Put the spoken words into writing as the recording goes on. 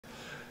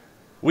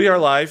We are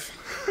live.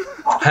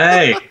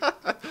 Hey.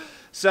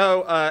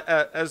 So,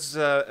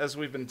 as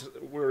we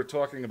were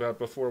talking about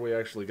before we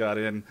actually got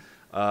in,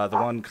 the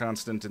one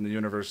constant in the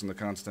universe and the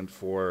constant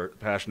for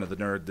Passion of the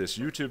Nerd, this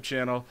YouTube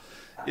channel,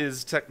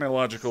 is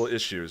technological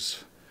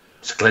issues.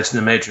 It's a glitch in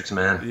the Matrix,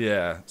 man.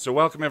 Yeah. So,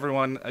 welcome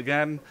everyone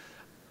again.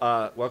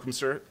 Welcome,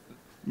 sir,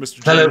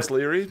 Mr. Hello. James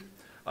Leary.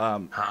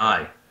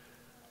 Hi.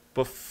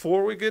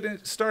 Before we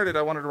get started,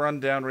 I wanted to run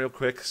down real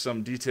quick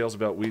some details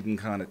about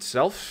WhedonCon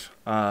itself.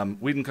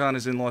 WhedonCon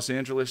is in Los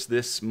Angeles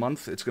this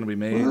month. It's going to be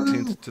May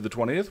 18th to the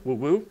 20th. Woo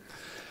woo.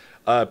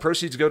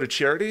 Proceeds go to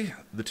charity.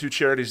 The two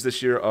charities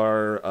this year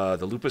are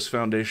the Lupus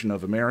Foundation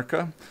of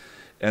America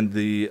and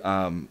the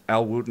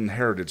Al Wooten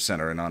Heritage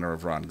Center in honor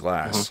of Ron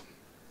Glass.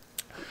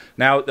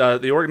 Now,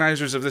 the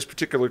organizers of this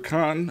particular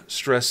con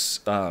stress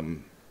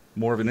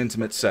more of an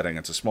intimate setting.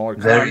 It's a smaller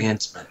con. Very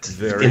intimate.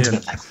 Very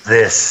intimate like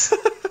this.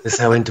 This is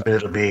how intimate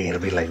it'll be.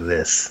 It'll be like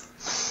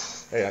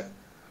this. Hey,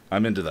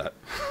 I'm into that.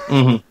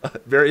 Mm-hmm.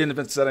 Very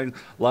intimate setting.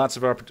 Lots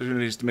of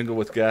opportunities to mingle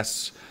with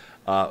guests,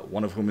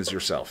 one of whom is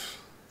yourself.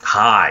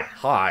 Hi.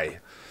 Hi.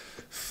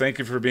 Thank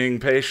you for being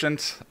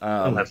patient.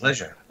 My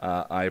pleasure.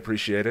 I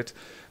appreciate it.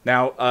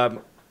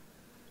 Now,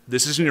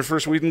 this isn't your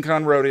first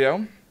WhedonCon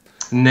rodeo.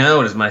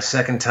 No, it is my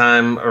second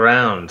time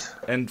around.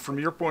 And from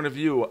your point of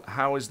view,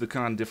 how is the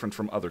con different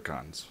from other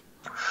cons?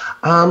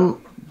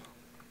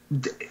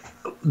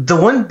 The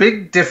one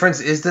big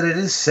difference is that it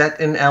is set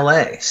in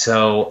LA,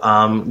 so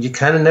you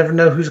kind of never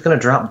know who's going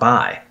to drop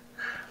by.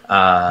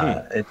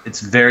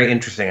 It's very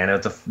interesting. I know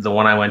the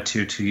one I went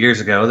to 2 years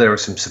ago, there were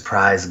some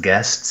surprise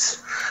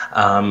guests,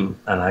 and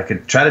I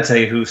could try to tell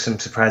you who some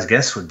surprise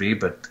guests would be,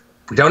 but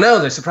we don't know.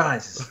 They're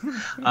surprises.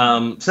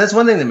 So that's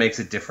one thing that makes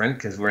it different,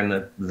 because we're in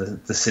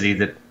the city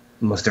that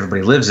most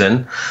everybody lives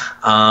in,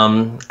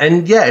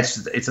 and yeah,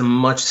 it's a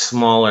much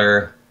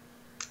smaller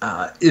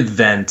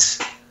event.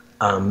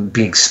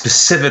 Being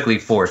specifically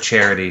for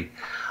charity.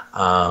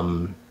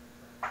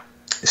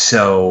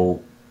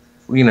 So,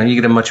 you know, you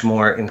get a much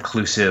more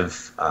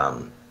inclusive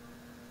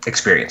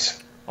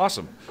experience.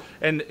 Awesome.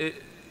 And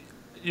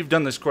you've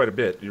done this quite a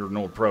bit. You're an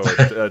old pro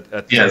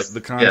at Yes,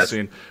 the con yes.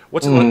 scene.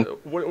 What's it,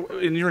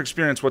 in your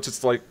experience, what's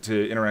it like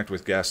to interact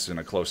with guests in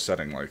a close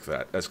setting like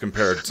that as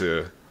compared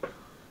to...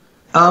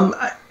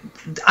 I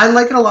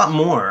like it a lot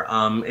more.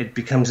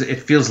 It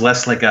feels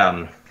less like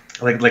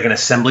an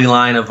assembly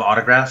line of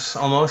autographs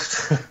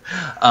almost,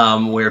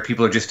 where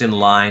people are just in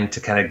line to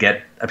kind of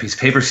get a piece of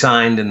paper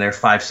signed in their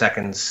 5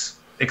 seconds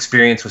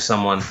experience with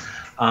someone.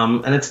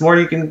 And it's more,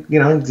 you can, you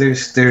know,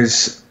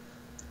 there's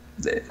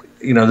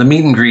you know, the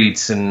meet and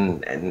greets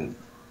and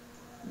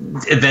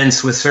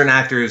events with certain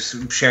actors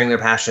sharing their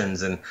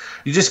passions, and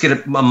you just get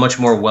a much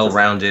more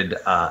well-rounded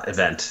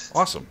event.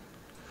 Awesome.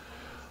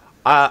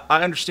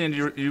 I understand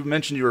you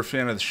mentioned you were a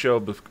fan of the show,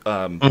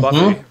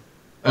 Buffy.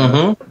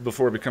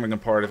 Before becoming a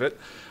part of it.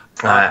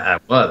 I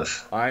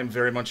was. I'm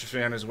very much a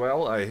fan as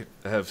well. I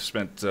have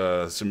spent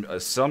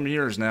some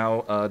years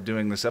now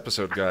doing this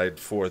episode guide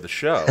for the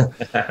show.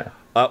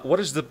 What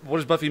does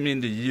Buffy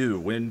mean to you?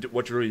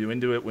 What drew you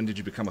into it? When did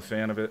you become a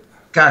fan of it?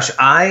 Gosh,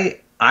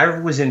 I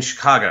was in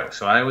Chicago,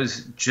 so I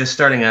was just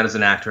starting out as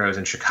an actor. I was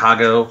in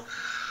Chicago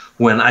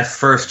when I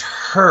first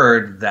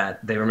heard that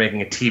they were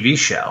making a TV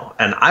show,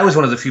 and I was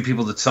one of the few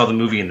people that saw the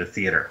movie in the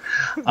theater.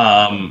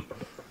 And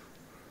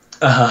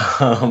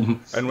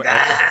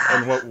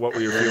what were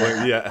you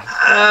feeling? Yeah.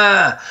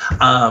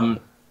 I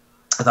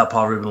thought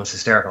Paul Rubin was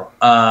hysterical.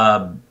 So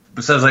I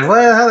was like,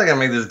 well, how are they going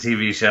to make this a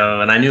TV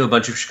show? And I knew a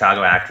bunch of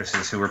Chicago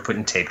actresses who were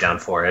putting tape down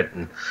for it.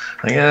 And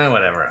I'm like, yeah,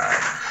 whatever.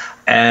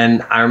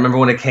 And I remember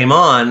when it came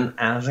on,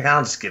 and I was like,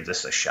 I'll just give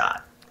this a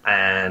shot.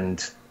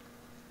 And,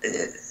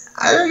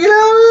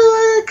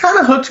 it kind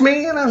of hooked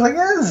me. And I was like,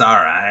 yeah, this is all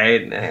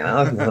right. You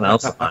know, there's nothing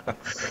else on.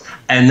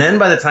 And then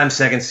by the time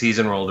second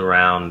season rolled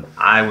around,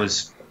 I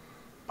was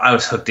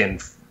hooked in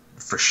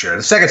for sure.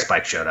 The second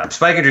Spike showed up.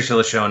 Spike and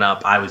Drusilla showing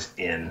up, I was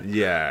in.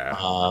 Yeah.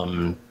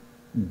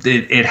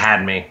 It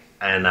had me.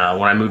 And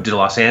when I moved to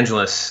Los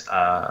Angeles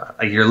a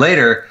year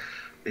later,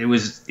 it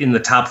was in the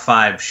top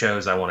 5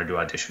 shows I wanted to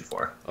audition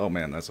for. Oh,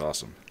 man, that's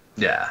awesome.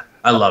 Yeah,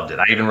 I loved it.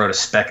 I even wrote a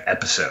spec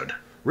episode.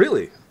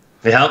 Really?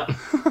 Yep.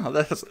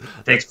 That's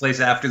Takes place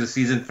after the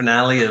season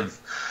finale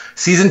of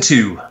season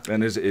 2.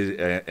 And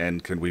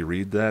and can we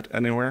read that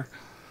anywhere?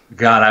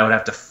 God, I would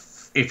have to...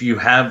 If you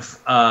have...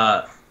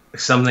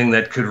 something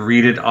that could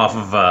read it off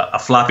of a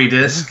floppy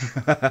disk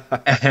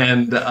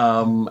and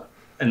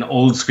an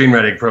old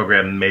screenwriting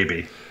program,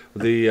 maybe.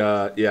 The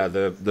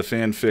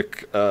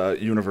fanfic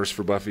universe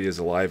for Buffy is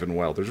alive and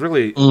well. There's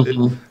really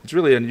it's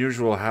really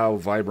unusual how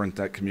vibrant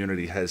that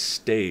community has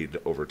stayed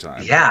over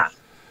time. Yeah.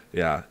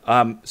 Yeah.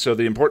 So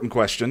the important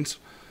questions: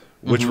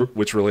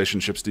 which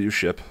relationships do you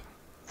ship?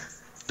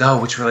 Oh,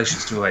 which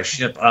relations do I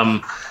ship?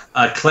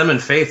 Clem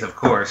and Faith, of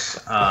course.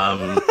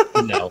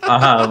 No.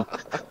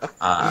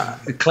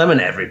 Clem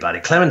and everybody.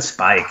 Clem and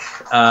Spike.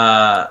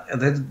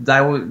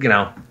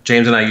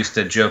 James and I used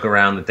to joke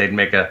around that they'd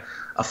make a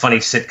funny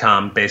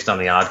sitcom based on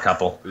The Odd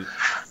Couple.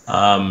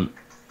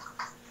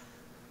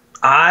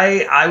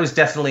 I was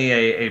definitely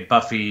a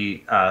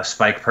Buffy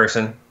Spike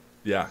person.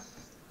 Yeah.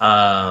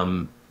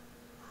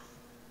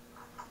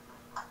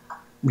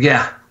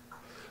 Yeah.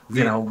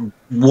 You know,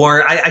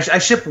 Warren. I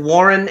ship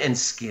Warren and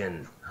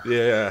Skin.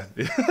 Yeah.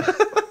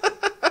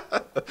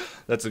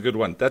 That's a good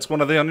one. That's one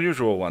of the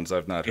unusual ones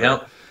I've not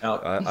heard.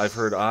 Yep. I've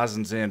heard Oz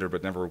and Xander,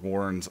 but never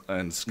Warren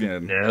and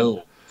Skin.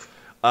 No.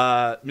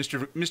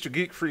 Mr.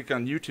 Geek Freak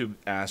on YouTube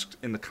asked,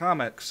 in the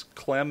comics,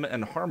 Clem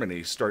and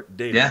Harmony start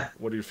dating. Yeah.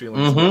 What are your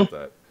feelings about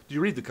that? Do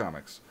you read the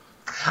comics?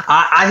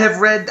 I have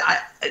read.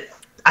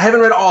 I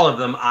haven't read all of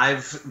them.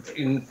 I've,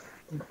 in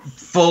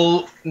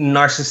full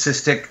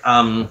narcissistic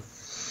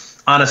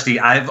honesty,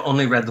 I've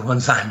only read the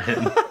ones I'm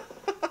in.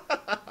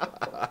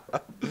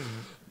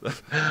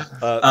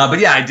 But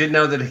yeah, I did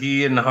know that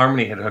he and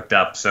Harmony had hooked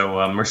up.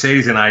 So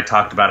Mercedes and I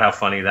talked about how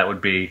funny that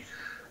would be.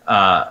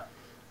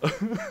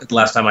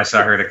 Last time I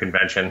saw her at a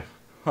convention.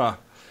 Huh.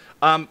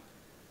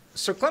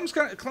 So Clem's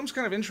kind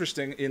of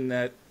interesting in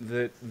that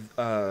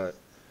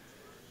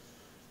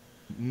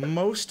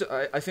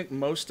I think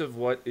most of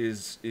what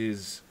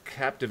is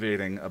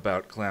captivating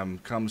about Clem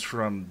comes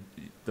from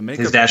the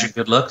makeup, his dashing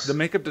good looks, the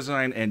makeup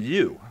design, and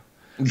you.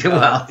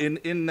 Well,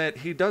 in that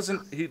he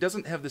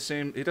doesn't have the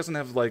same, he doesn't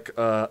have like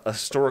a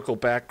historical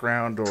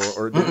background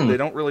or they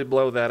don't really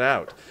blow that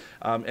out,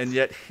 and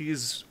yet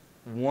he's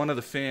one of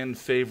the fan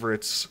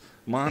favorites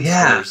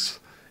monsters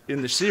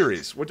in the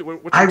series. What's your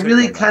I take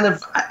really on kind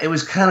that? of, it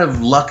was kind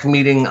of luck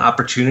meeting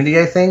opportunity,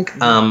 I think.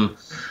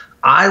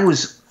 I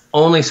was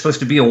only supposed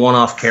to be a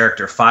one-off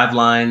character, 5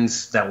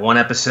 lines, that one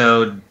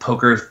episode,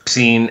 poker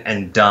scene,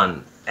 and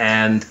done.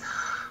 And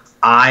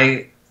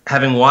I,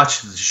 having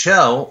watched the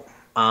show,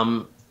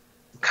 kind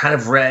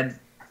of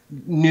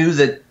knew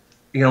that,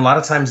 you know, a lot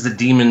of times the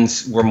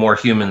demons were more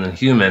human than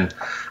human.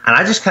 And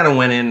I just kind of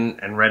went in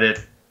and read it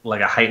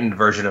like a heightened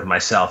version of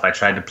myself. I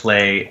tried to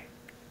play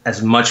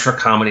as much for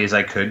comedy as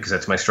I could because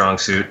that's my strong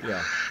suit.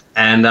 Yeah.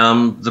 And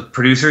the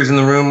producers in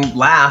the room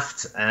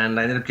laughed, and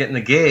I ended up getting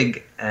the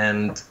gig.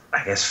 And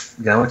I guess,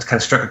 you know, it's kind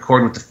of struck a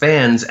chord with the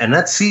fans. And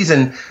that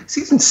season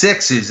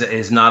 6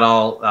 is not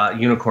all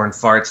unicorn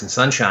farts and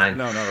sunshine.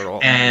 No, not at all.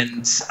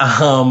 And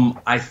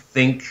I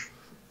think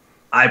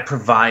I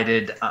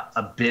provided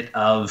a bit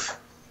of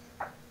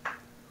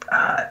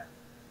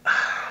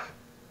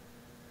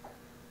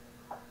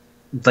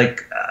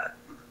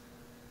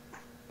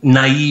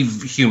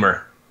naive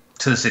humor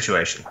to the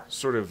situation.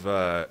 Sort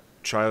of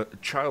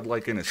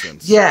childlike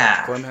innocence.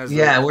 Yeah, Clem has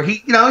where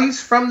he, you know,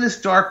 he's from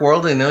this dark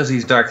world and he knows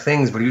these dark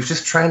things, but he was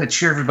just trying to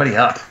cheer everybody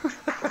up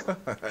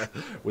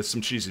with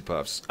some cheesy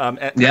puffs.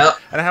 Yeah.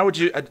 And how would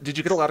you? Did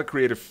you get a lot of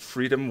creative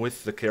freedom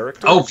with the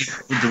character? Oh,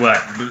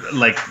 what?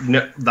 Like,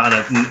 no, not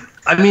a.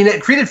 I mean,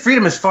 creative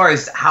freedom as far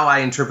as how I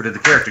interpreted the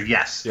character.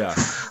 Yes. Yeah.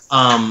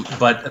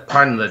 But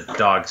pardon the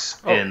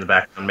dogs in the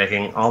background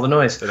making all the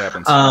noise. It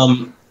happens.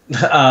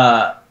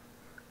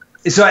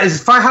 So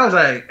as far how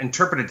I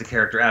interpreted the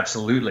character,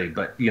 absolutely.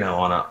 But you know,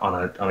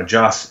 on a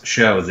Joss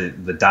show,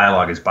 the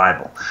dialogue is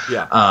Bible.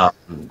 Yeah.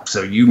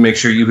 So you make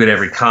sure you hit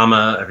every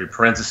comma, every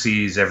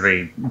parentheses,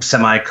 every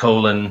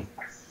semicolon,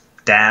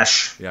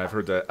 dash. Yeah, I've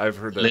heard that. I've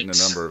heard that in a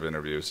number of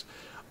interviews.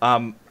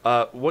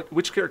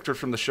 Which character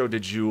from the show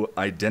did you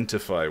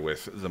identify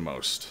with the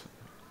most?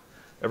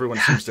 Everyone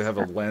seems to have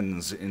a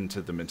lens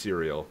into the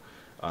material.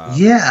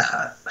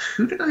 Yeah,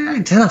 who did I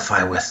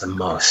identify with the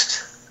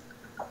most?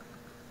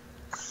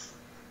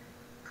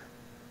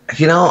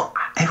 You know,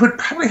 it would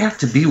probably have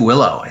to be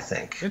Willow, I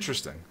think.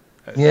 Interesting.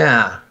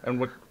 Yeah. And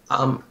what?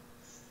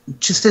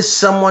 Just as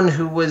someone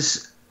who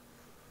was,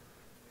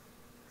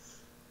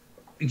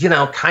 you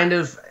know, kind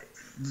of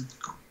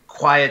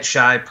quiet,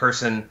 shy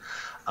person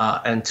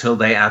until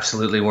they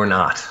absolutely were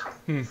not.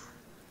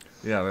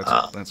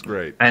 Yeah, that's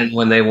great. And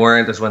when they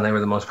weren't is when they were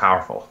the most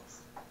powerful.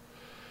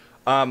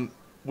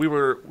 We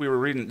were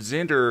reading.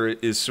 Xander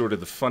is sort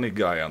of the funny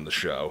guy on the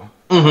show.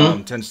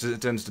 Tends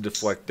to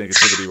deflect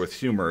negativity with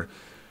humor.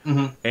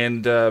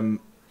 And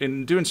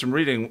in doing some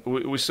reading,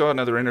 we saw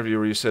another interview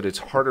where you said it's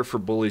harder for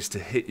bullies to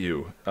hit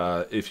you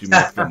if you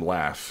make them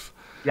laugh.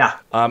 Yeah.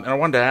 And I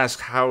wanted to ask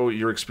how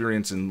your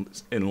experience in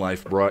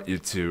life brought you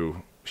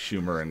to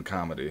humor and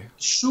comedy.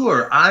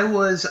 Sure. I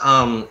was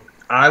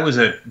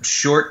a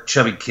short,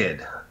 chubby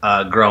kid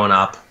growing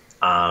up.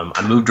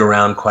 I moved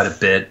around quite a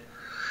bit.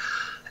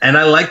 And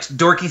I liked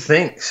dorky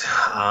things.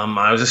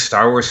 I was a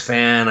Star Wars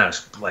fan. I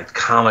liked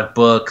comic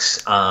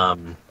books.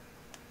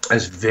 I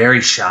was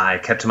very shy,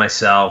 kept to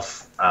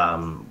myself,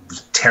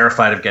 was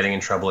terrified of getting in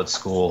trouble at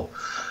school.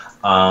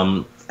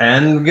 And,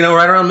 you know,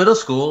 right around middle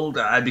school,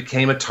 I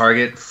became a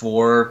target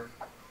for,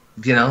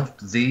 you know,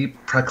 the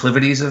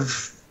proclivities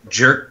of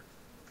jerk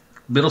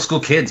middle school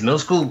kids. Middle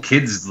school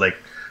kids, like,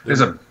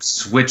 there's a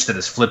switch that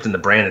is flipped in the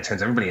brain that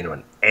turns everybody into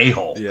an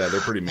a-hole. Yeah, they're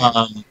pretty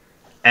mean.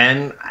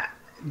 And,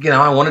 you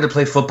know, I wanted to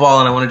play football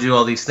and I wanted to do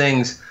all these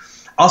things.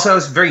 Also, I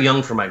was very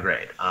young for my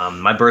grade.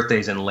 My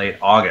birthday's in late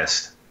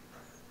August.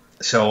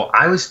 So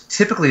I was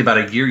typically about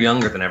a year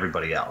younger than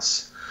everybody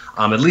else,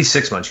 at least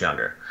 6 months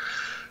younger.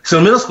 So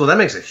in middle school, that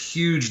makes a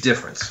huge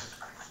difference.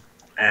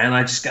 and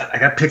I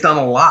got picked on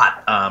a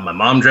lot. My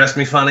mom dressed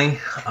me funny.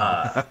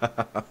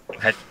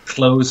 Had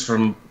clothes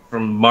from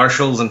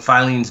Marshall's and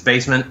Filene's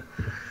basement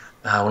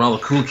when all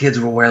the cool kids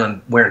were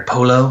wearing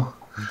polo.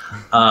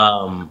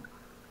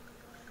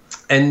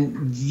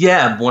 And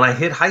yeah, when I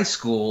hit high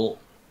school,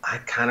 I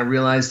kind of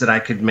realized that I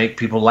could make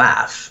people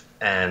laugh,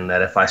 and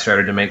that if I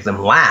started to make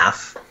them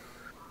laugh,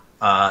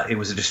 it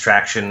was a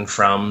distraction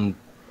from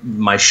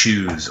my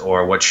shoes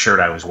or what shirt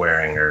I was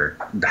wearing or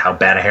how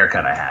bad a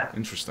haircut I had.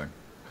 Interesting.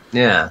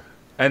 Yeah.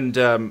 And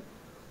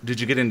did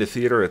you get into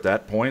theater at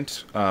that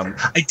point?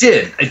 I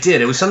did.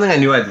 It was something I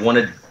knew I'd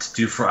wanted to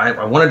do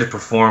I wanted to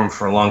perform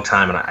for a long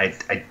time, and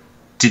I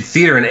did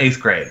theater in 8th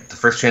grade. The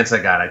first chance I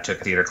got, I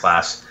took a theater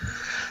class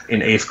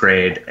in 8th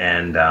grade,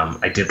 and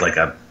I did like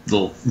a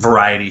little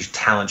variety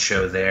talent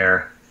show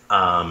there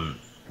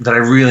that I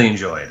really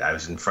enjoyed. I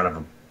was in front of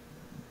a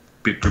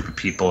big group of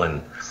people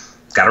and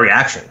got a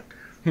reaction.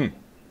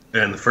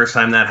 And the first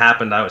time that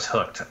happened, I was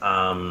hooked.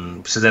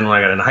 So then when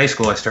I got into high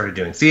school, I started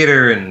doing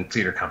theater and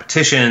theater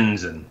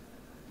competitions and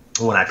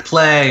one act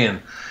play,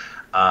 and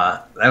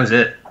that was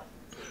it.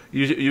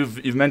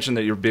 You've mentioned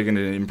that you're big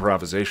into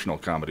improvisational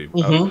comedy.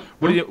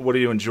 What do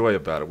you enjoy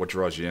about it? What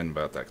draws you in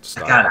about that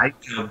style? God,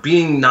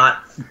 being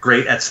not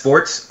great at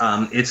sports,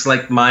 it's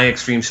like my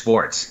extreme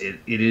sports.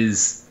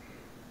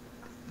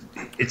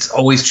 It's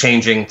always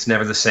changing. It's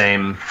never the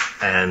same,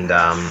 and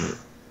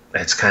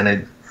it's kind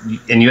of,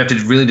 and you have to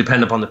really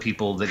depend upon the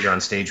people that you're on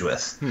stage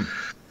with.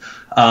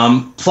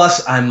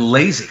 Plus, I'm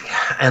lazy,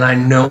 and I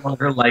no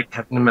longer like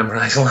having to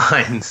memorize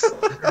lines.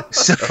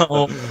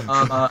 So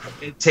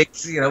it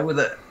takes,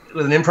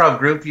 with an improv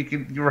group,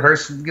 you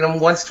rehearse,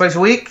 once, twice a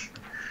week.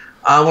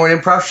 Or an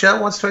improv show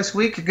once, twice a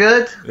week, you're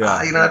good.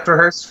 Yeah. You don't have to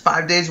rehearse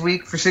 5 days a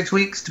week for 6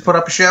 weeks to put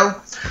up a show.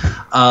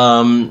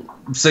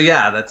 So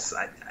yeah,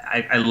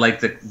 I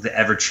like the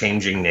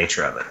ever-changing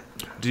nature of it.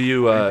 Do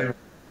you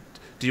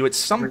at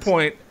some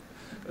point,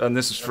 and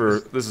this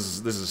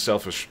is a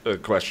selfish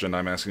question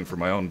I'm asking for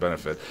my own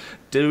benefit,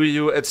 do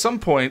you at some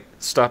point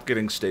stop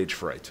getting stage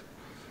fright?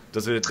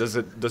 Does it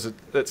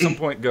at some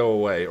point go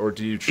away, or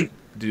do you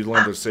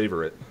learn to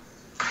savor it?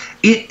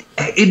 It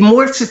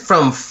morphs it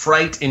from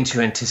fright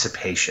into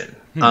anticipation.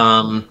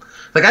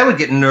 Like I would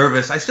get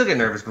nervous. I still get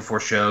nervous before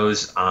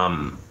shows.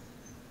 I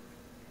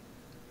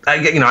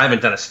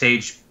haven't done a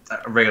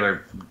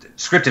regular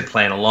scripted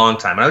play in a long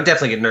time, and I would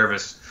definitely get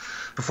nervous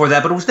before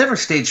that. But it was never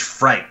stage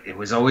fright. It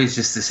was always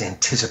just this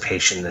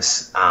anticipation,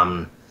 this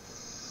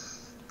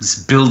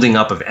building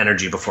up of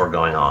energy before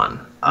going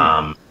on.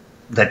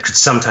 That could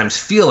sometimes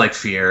feel like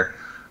fear,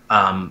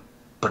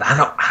 but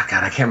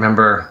I can't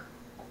remember.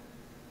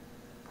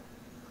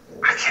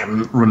 I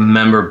can't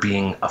remember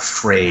being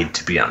afraid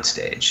to be on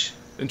stage.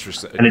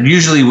 Interesting. And it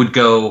usually would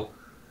go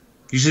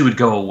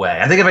away.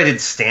 I think if I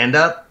did stand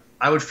up,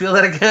 I would feel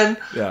that again.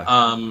 Yeah.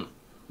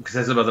 Because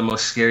that's about the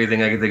most scary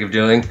thing I could think of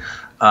doing.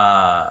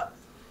 But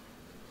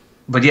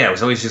yeah, it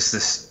was always just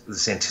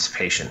this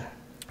anticipation.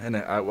 And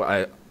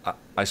I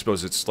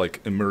suppose it's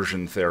like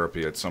immersion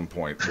therapy at some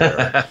point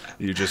where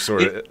you just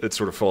it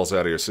sort of falls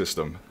out of your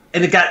system.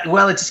 And it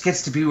just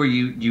gets to be where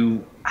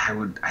I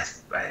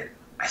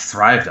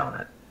thrived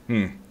on it.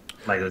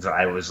 Like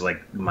I was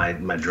like my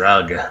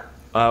drug.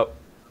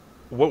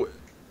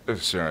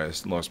 Sorry, I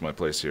lost my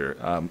place here.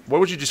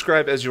 What would you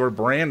describe as your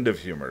brand of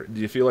humor?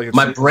 Do you feel like it's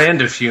my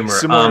brand of humor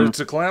similar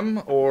to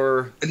Clem,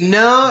 or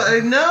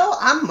no?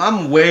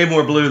 I'm way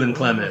more blue than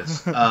Clem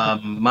is.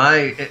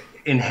 My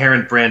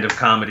inherent brand of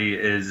comedy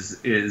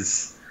is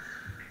if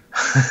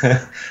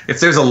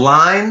there's a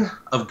line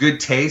of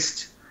good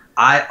taste,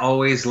 I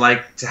always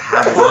like to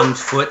have one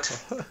foot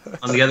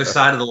on the other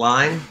side of the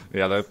line.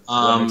 Yeah, that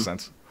makes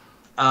sense.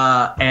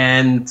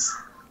 And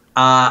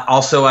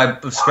also I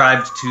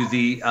subscribed to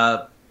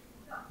the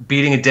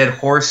beating a dead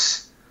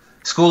horse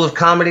school of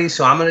comedy.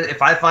 So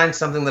if I find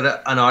something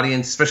that an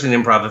audience, especially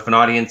in improv, if an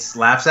audience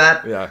laughs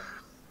at,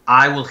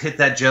 I will hit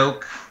that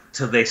joke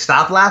till they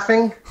stop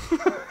laughing,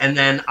 and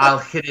then I'll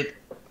hit it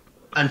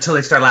until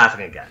they start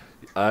laughing again.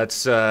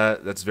 That's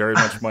very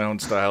much my own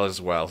style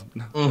as well.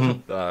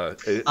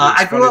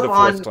 I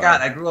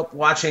grew up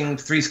watching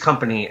Three's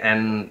Company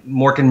and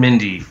Mork and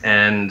Mindy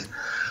and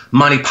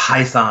Monty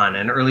Python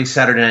and early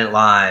Saturday Night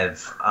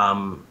Live.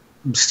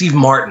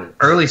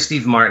 Early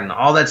Steve Martin,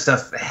 all that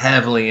stuff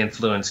heavily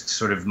influenced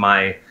sort of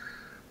my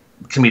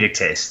comedic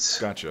tastes.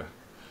 Gotcha.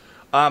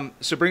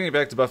 So bringing it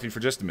back to Buffy for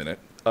just a minute,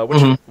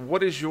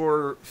 what is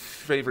your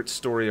favorite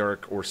story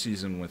arc or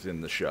season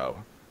within the show?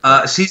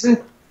 Season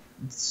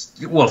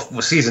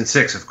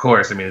 6, of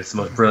course. I mean, it's the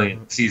most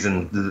brilliant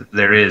season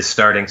there is,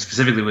 starting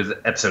specifically with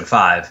episode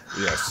 5.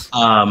 Yes.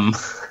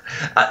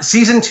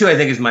 Season 2, I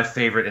think, is my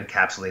favorite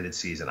encapsulated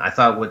season. I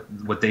thought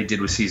what they did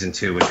with season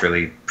 2 was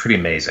really pretty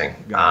amazing.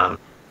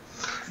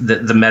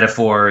 The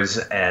metaphors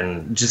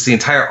and just the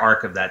entire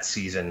arc of that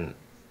season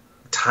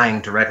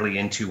tying directly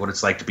into what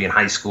it's like to be in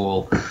high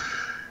school.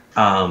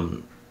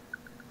 I'd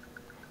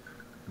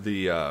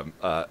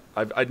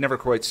never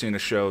quite seen a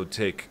show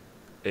take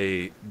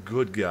a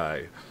good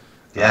guy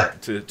Yeah.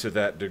 To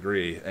that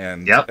degree,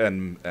 and Yep.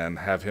 and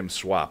have him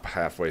swap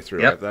halfway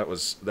through. Yep. That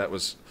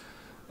was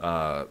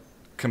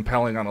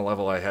compelling on a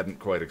level I hadn't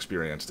quite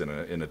experienced in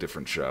a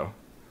different show.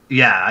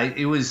 Yeah,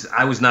 I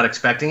was not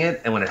expecting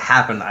it, and when it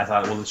happened, I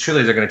thought, well,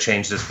 surely they're going to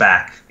change this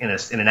back in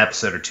an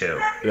episode or two.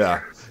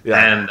 Yeah.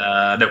 And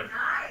no.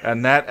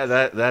 And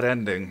that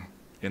ending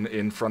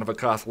in front of a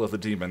Kothla the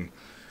demon,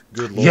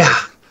 good lord. Yeah,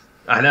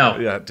 I know.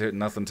 Yeah,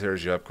 nothing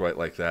tears you up quite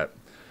like that.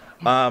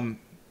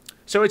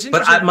 So it's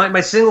interesting. But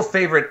my single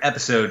favorite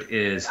episode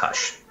is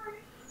Hush.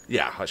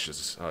 Yeah, Hush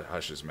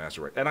is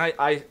masterwork. And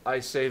I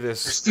say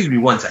this. Excuse me,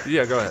 one second.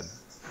 Yeah, go ahead.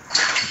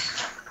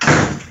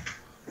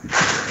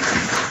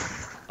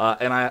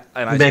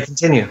 You may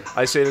continue.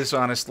 I say this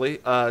honestly.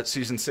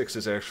 Season 6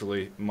 is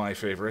actually my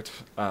favorite.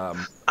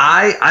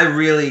 I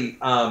really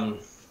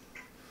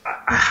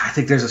I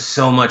think there's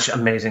so much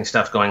amazing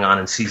stuff going on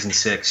in season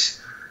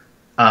 6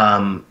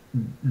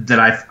 that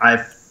I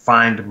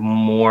find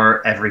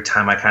more every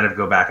time I kind of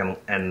go back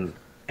and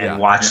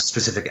watch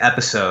specific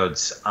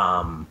episodes.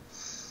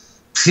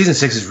 Season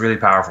 6 is really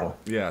powerful.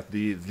 Yeah,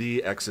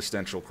 the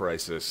existential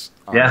crisis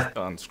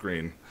on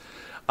screen.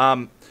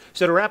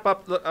 So to wrap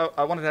up,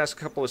 I wanted to ask a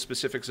couple of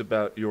specifics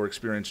about your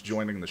experience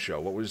joining the show.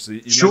 What was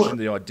you mentioned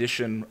the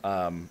audition?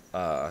 How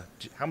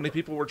many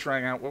people were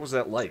trying out? What was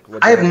that like?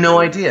 I have no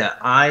idea.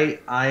 I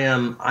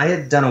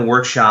had done a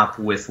workshop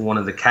with one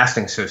of the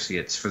casting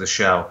associates for the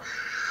show,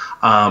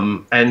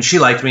 and she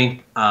liked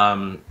me.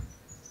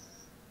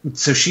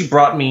 So she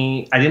brought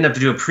me. I didn't have to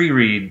do a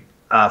pre-read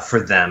for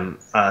them,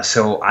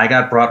 so I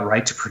got brought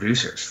right to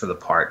producers for the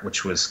part,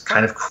 which was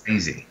kind of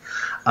crazy.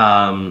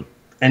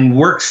 And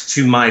works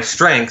to my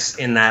strengths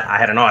in that I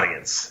had an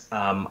audience.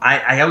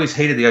 I always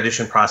hated the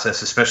audition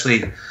process,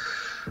 especially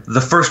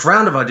the first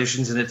round of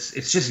auditions, and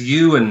it's just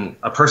you and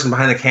a person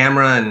behind the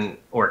camera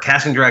or a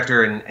casting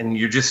director, and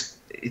you're just,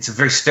 it's a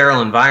very sterile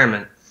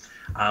environment.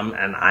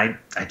 And I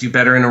do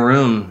better in a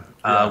room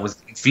with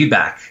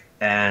feedback.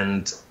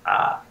 And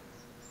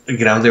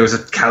there was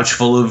a couch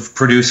full of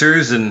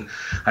producers, and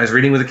I was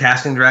reading with a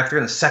casting director,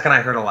 and the second I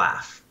heard a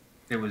laugh,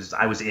 I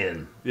was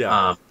in.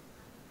 Yeah.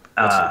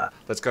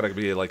 That's got to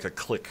be like a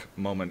click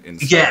moment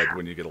inside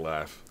when you get a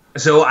laugh.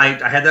 So I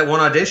had that one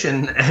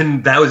audition,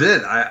 and that was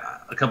it.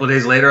 A couple of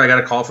days later, I got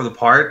a call for the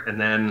part, and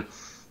then,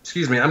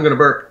 excuse me, I'm going to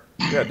burp.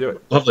 Yeah, do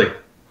it. Lovely.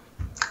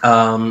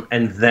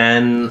 And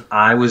then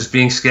I was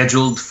being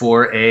scheduled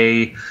for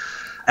a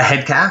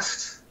head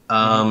cast,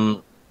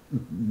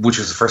 which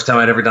was the first time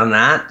I'd ever done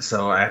that.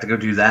 So I had to go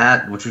do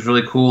that, which was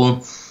really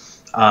cool.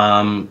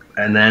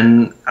 And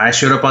then I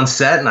showed up on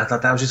set, and I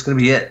thought that was just going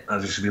to be it. I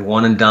was just going to be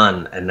one and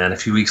done. And then a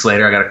few weeks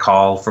later, I got a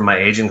call from my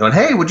agent going,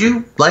 "Hey, would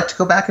you like to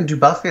go back and do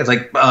Buffy?" I was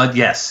like,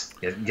 "Yes,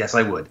 yes,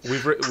 I would."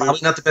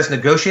 Probably not the best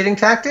negotiating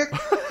tactic,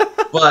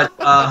 but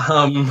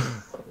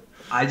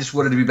I just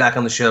wanted to be back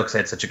on the show because I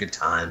had such a good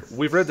time.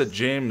 We've read that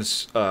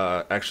James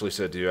actually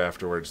said to you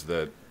afterwards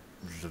that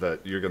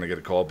you're going to get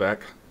a call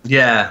back.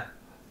 Yeah.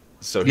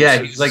 So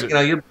he's like,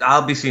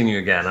 I'll be seeing you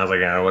again. I was like,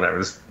 whatever.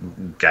 This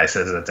guy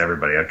says that to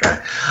everybody. Okay.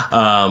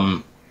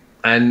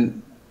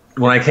 And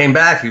when I came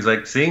back, he was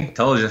like, "See,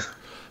 told you."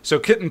 So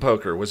Kitten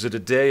Poker, was it a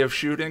day of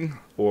shooting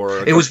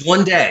or? It was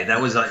one day.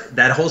 That was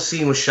that whole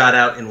scene was shot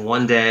out in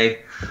one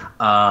day.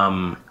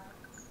 And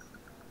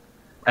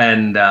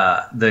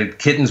the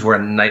kittens were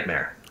a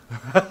nightmare.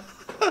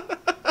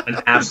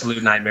 An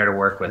absolute nightmare to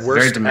work with.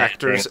 Worst Very demanding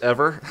actors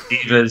ever.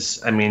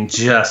 Divas. I mean,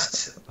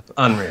 just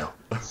unreal.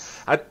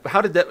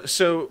 How did that?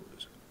 So,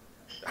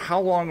 how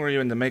long were you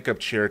in the makeup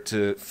chair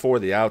for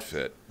the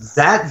outfit?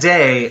 That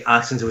day,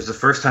 since it was the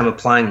first time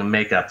applying the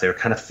makeup, they were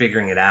kind of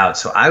figuring it out.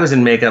 So I was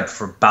in makeup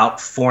for about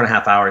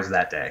 4.5 hours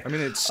that day. I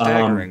mean, it's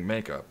staggering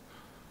makeup.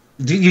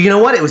 You know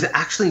what? It was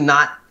actually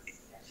not.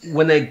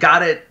 When they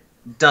got it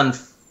done,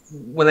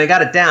 when they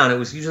got it down, it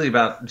was usually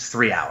about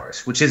 3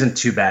 hours, which isn't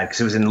too bad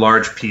because it was in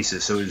large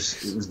pieces. So it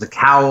was the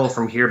cowl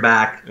from here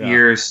back,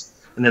 ears.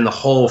 And then the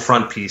whole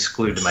front piece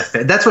glued to my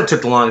face. That's what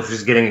took the longest,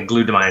 was getting it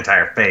glued to my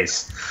entire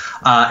face.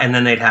 And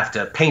then they'd have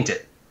to paint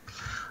it.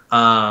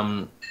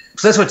 So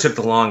that's what took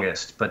the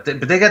longest. But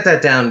they got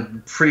that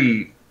down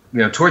pretty,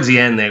 towards the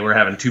end, they were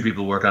having 2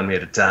 people work on me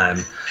at a time.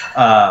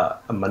 A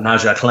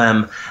menage a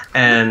Clem.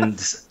 And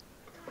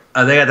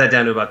they got that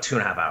down to about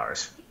 2.5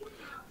 hours.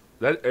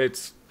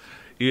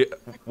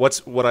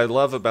 What I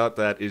love about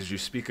that is you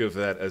speak of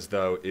that as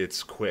though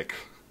it's quick.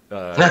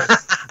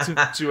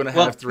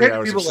 2.5, 3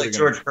 hours. People like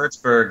George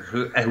Hertzberg,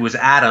 who was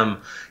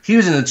Adam, he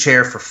was in the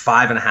chair for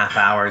 5.5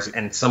 hours,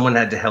 and someone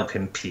had to help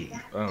him pee.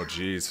 Oh,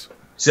 jeez.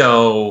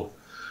 So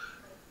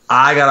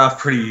I got off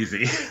pretty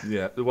easy.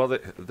 Yeah, well,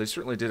 they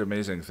certainly did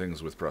amazing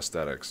things with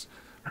prosthetics.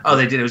 Oh,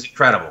 they did. It was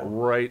incredible.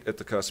 Right at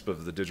the cusp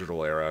of the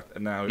digital era,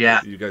 and now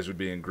you guys would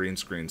be in green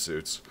screen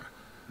suits.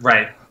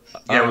 Right.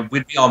 Yeah,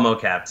 we'd be all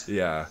mocapped.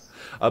 Yeah.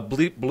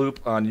 Bleep Bloop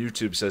on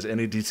YouTube says,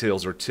 "Any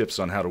details or tips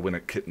on how to win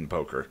at Kitten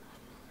Poker?"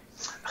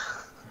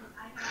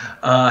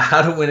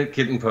 How to win at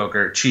Kitten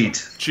Poker.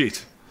 Cheat.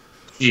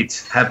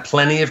 Have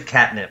plenty of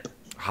catnip.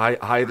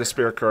 Hide a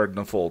spare card in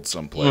a fold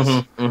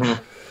someplace.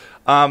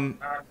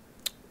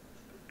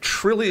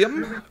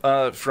 Trillium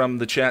from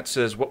the chat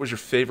says, what was your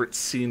favorite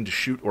scene to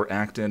shoot or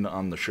act in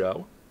on the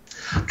show?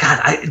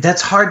 God,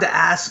 that's hard to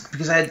ask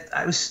because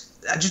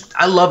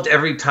I loved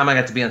every time I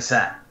got to be on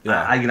set.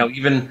 Yeah.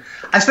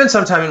 I spent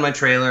some time in my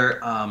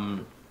trailer.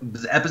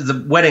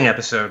 The wedding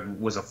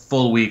episode was a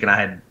full week, and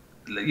I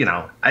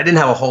didn't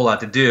have a whole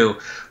lot to do,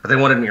 but they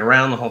wanted me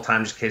around the whole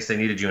time just in case they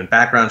needed you in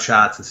background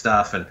shots and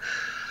stuff. And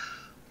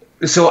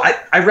so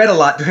I read a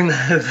lot during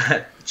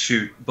that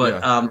shoot,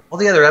 but all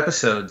the other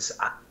episodes,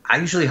 I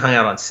usually hung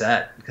out on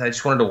set because I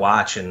just wanted to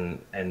watch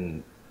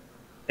and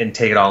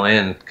take it all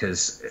in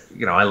because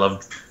I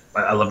loved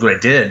what I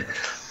did,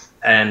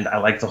 and I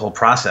liked the whole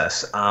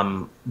process.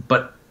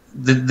 But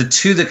the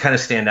two that kind of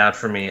stand out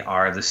for me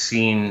are the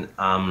scene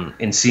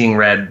in Seeing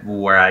Red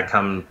where I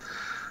come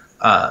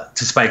to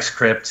Spike's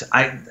crypt.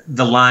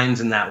 The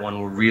lines in that one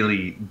were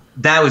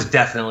that was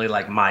definitely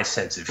like my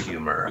sense of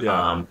humor.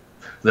 Yeah.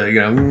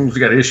 You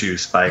got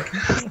issues, Spike.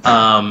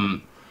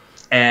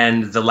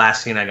 And the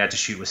last scene I got to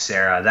shoot with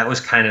Sarah, that was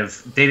kind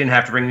of, they didn't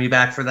have to bring me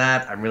back for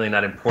that. I'm really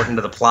not important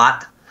to the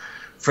plot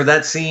for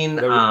that scene.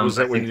 Was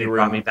that I think they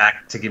brought me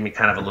back to give me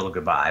kind of a little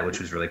goodbye, which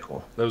was really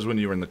cool. That was when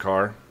you were in the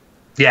car?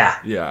 Yeah.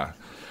 Yeah.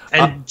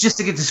 And just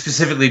to get to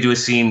specifically do a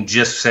scene,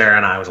 just Sarah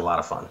and I, was a lot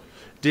of fun.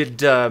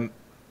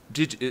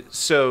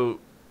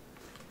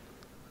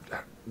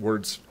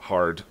 Words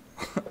hard.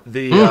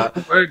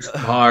 Words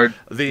hard.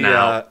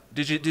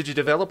 Did you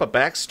develop a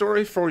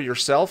backstory for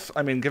yourself?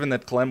 I mean, given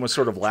that Clem was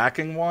sort of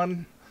lacking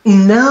one.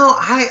 No,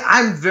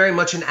 I'm very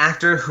much an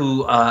actor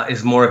who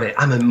is more of a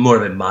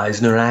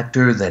Meisner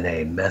actor than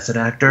a method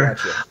actor.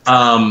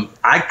 Gotcha.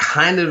 I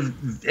kind of,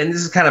 and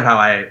this is kind of how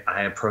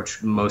I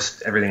approach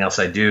most everything else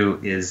I do,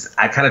 is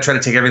I kind of try to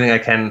take everything I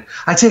can.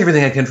 I take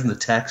everything I can from the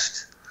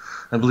text.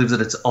 I believe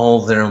that it's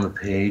all there on the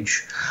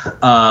page.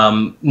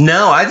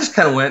 No, I just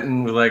kind of went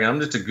and was like, I'm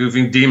just a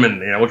goofy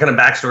demon. What kind of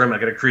backstory am I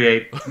going to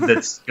create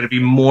that's going to be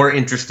more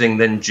interesting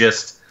than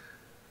just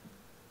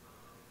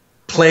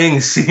playing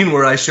a scene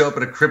where I show up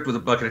at a crypt with a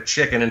bucket of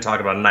chicken and talk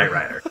about Knight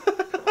Rider?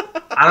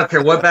 I don't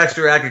care what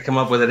backstory I could come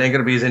up with. It ain't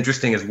going to be as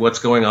interesting as what's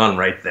going on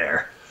right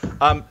there.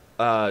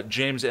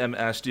 James M.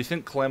 asked, do you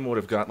think Clem would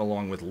have gotten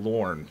along with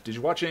Lorne? Did you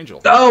watch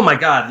Angel? Oh, my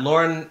God.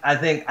 Lorne, I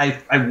think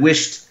I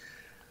wished...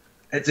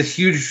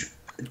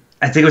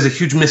 I think it was a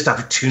huge missed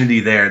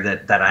opportunity there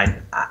that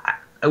I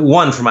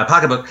won for my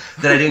pocketbook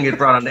that I didn't get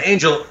brought onto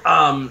Angel.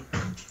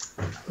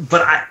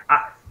 But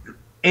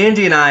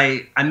Andy and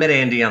I met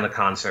Andy on the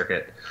con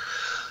circuit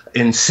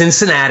in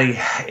Cincinnati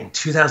in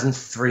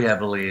 2003, I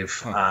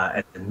believe,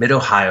 at the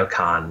Mid-Ohio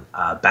Con,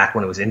 back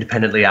when it was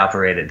independently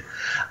operated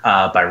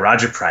by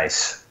Roger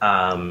Price.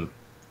 And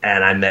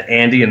I met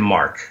Andy and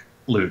Mark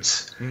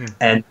Lutz.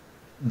 And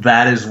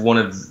that is one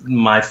of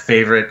my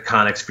favorite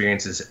con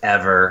experiences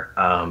ever.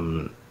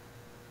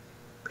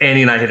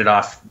 Andy and I hit it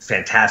off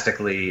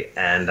fantastically,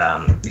 and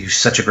he's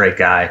such a great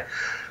guy.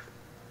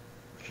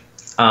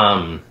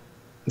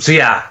 So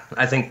yeah,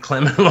 I think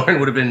Clem and Lauren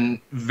would have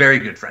been very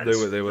good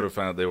friends. They would have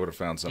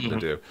found something to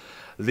do.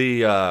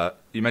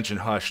 You mentioned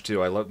Hush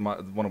too. I love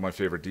one of my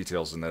favorite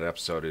details in that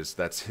episode is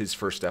that's his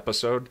first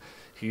episode.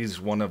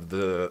 He's one of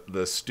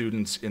the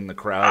students in the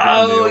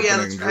crowd in the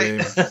opening dream.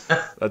 Right.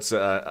 That's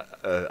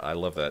I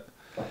love that.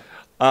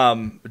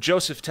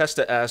 Joseph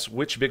Testa asks,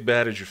 which big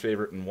bad is your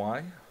favorite and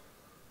why?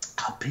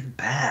 Oh, big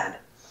bad.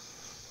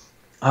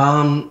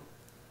 God,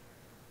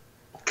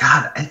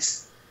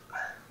 it's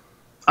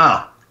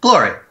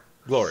Glory.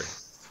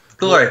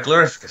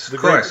 Glorificus, of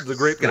course. The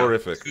great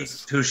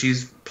Glorificus. Who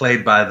she's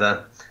played by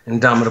the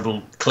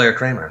indomitable Claire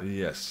Kramer.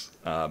 Yes.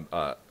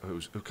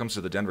 Who comes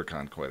to the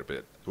DenverCon quite a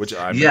bit.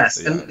 Yes,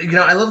 and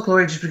I love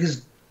Glory just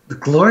because the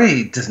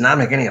Glory does not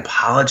make any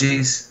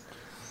apologies.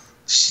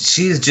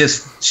 She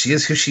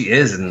is who she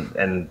is,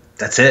 and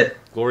that's it.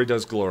 Glory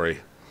does glory.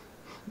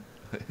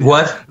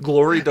 What?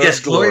 Glory does glory. Yes,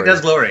 Glory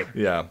does glory.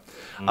 Yeah.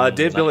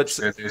 Dave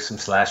Billett. There's some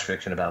slash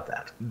fiction about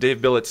that.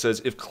 Dave Billett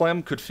says, if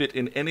Clem could fit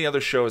in any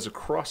other show as a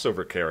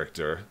crossover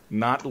character,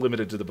 not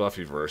limited to the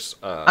Buffyverse,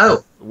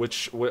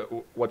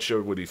 what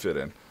show would he fit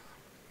in?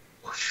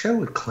 What show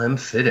would Clem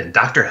fit in?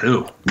 Doctor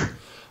Who.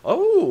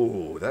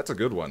 Oh, that's a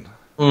good one.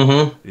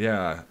 Mm-hmm.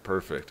 Yeah,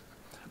 perfect.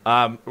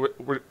 I'm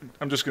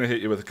just going to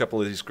hit you with a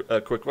couple of these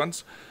quick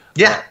ones.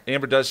 Yeah.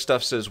 Amber Does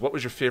Stuff says, what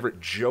was your favorite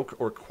joke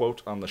or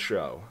quote on the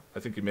show? I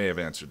think you may have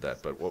answered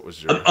that, but what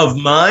was your... Of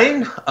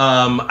mine?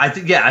 I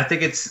think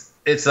it's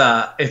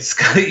got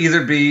to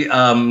either be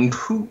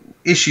Who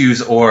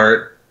Issues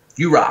or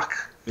You Rock.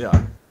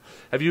 Yeah.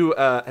 Have you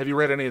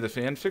read any of the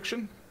fan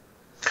fiction?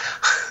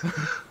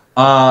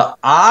 Or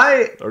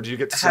do you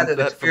get had an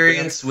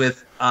experience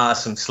with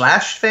some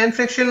slash fan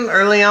fiction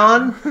early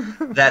on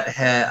that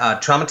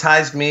had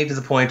traumatized me to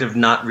the point of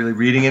not really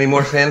reading any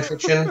more fan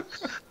fiction.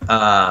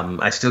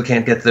 I still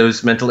can't get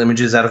those mental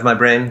images out of my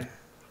brain.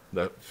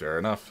 Fair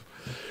enough.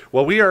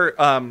 Well, we are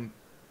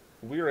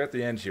at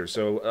the end here,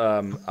 so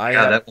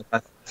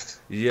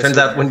Turns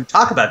out when you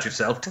talk about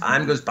yourself,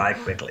 time goes by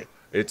quickly.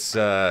 It's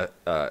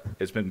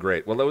been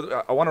great.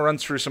 Well, I want to run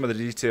through some of the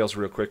details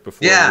real quick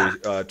before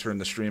we turn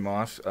the stream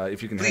off.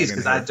 If you can, please,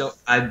 because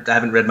I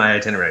haven't read my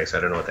itinerary, so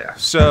I don't know what they are.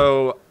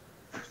 So,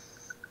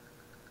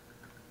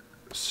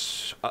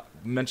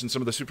 mention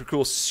some of the super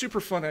cool, super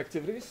fun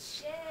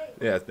activities.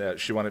 Yay. Yeah,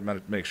 she wanted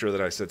to make sure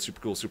that I said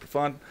super cool, super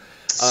fun.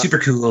 Super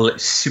cool,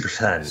 super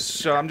fun.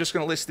 So I'm just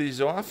going to list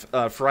these off.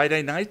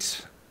 Friday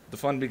night. The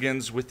fun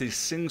begins with the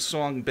Sing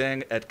Song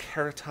Bang at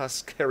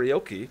Caritas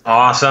Karaoke.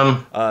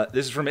 Awesome.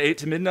 This is from 8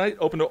 to midnight,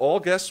 open to all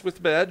guests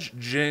with badge.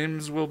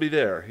 James will be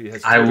there. He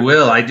has.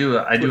 I do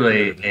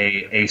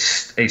a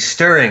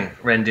stirring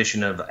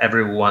rendition of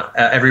Every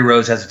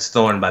Rose Has Its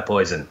Thorn by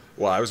Poison.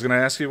 Well, I was going to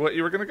ask you what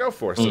you were going to go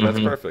for, so that's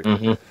perfect.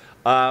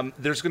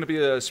 There's going to be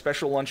a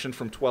special luncheon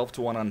from 12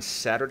 to 1 on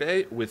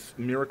Saturday with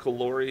Miracle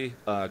Leary,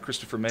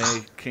 Christopher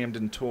May,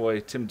 Camden Toy,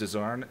 Tim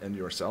Desarn, and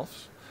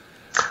yourself.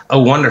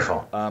 Oh,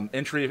 wonderful.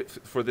 Entry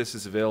for this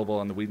is available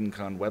on the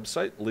WhedonCon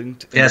website,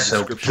 linked in the yes,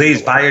 so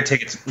please buy your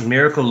tickets.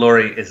 Miracle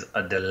Leary is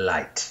a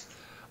delight.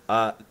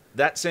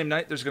 That same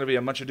night, there's going to be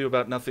a Much Ado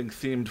About Nothing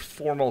themed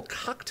formal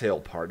cocktail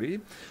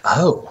party.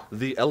 Oh.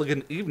 The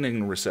Elegant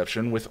Evening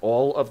reception with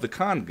all of the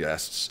con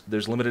guests.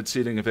 There's limited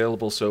seating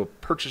available, so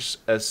purchase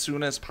as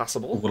soon as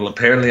possible. Well,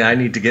 apparently I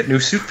need to get new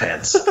suit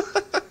pants.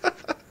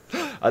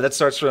 That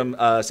starts from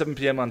 7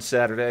 p.m. on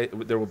Saturday.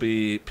 There will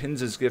be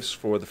pins as gifts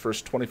for the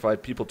first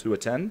 25 people to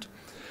attend.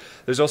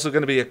 There's also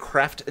going to be a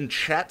craft and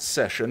chat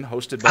session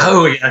hosted by...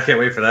 Oh, yeah, I can't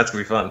wait for that. It's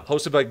going to be fun.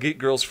 Hosted by Geek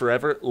Girls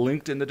Forever,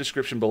 linked in the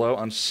description below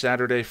on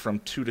Saturday from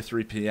 2 to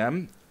 3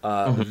 p.m.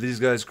 These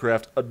guys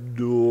craft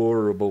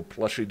adorable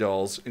plushie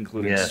dolls,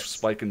 including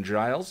Spike and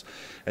Giles.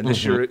 And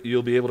this year,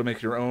 you'll be able to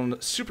make your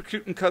own super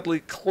cute and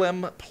cuddly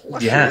Clem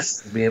plushie.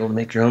 Yes, you'll be able to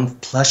make your own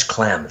plush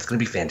Clem. It's going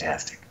to be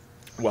fantastic.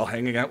 While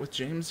hanging out with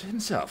James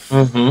himself.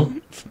 Mm-hmm.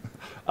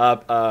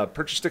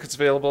 Purchase tickets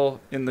available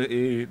in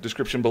the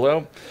description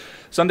below.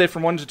 Sunday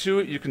from 1 to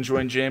 2, you can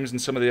join James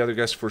and some of the other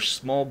guests for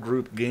small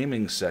group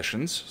gaming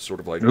sessions, sort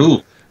of like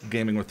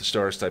Gaming with the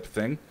Stars type of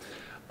thing.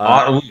 You're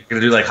going to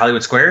do like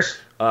Hollywood Squares?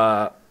 We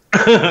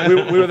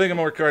were thinking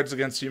more Cards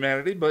Against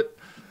Humanity, but...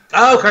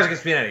 Oh, Cards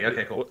Against Humanity.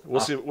 Okay, cool. We'll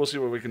see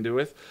what we can do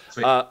with.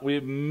 We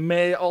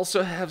may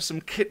also have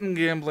some kitten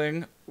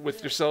gambling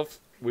with yourself.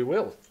 We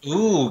will.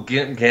 Ooh,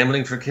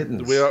 gambling for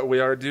kittens. We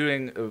are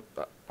doing...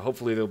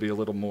 hopefully they'll be a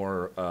little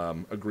more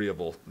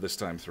agreeable this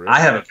time through. I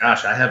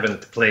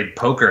haven't played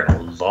poker in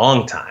a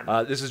long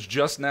time. This is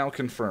just now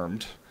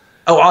confirmed.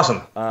 Oh,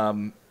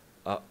 awesome.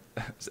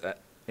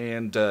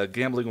 And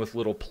gambling with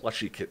little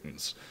plushy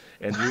kittens.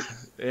 And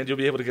you'll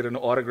be able to get an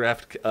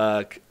autographed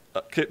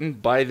kitten.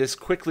 Buy this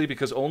quickly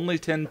because only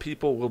 10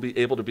 people will be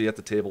able to be at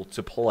the table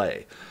to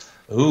play.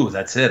 Ooh,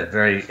 that's it. A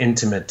very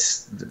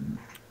intimate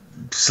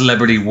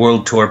celebrity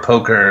world tour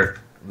poker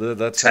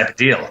type of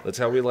deal. That's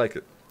how we like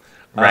it.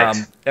 Right.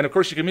 And of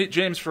course, you can meet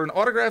James for an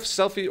autograph,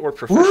 selfie, or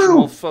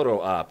professional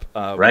photo op,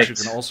 which you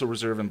can also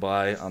reserve and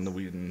buy on the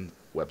Whedon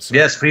website.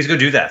 Yes, please go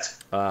do that.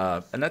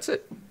 And that's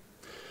it.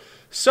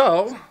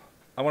 So,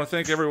 I want to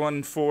thank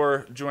everyone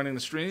for joining the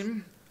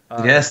stream.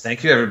 Yes,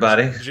 thank you,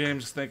 everybody.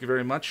 James, thank you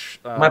very much.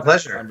 My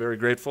pleasure. I'm very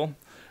grateful.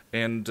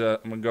 And I'm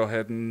going to go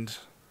ahead and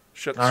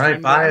shut the stream All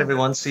right, bye, down.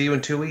 everyone. See you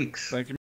in 2 weeks. Thank you.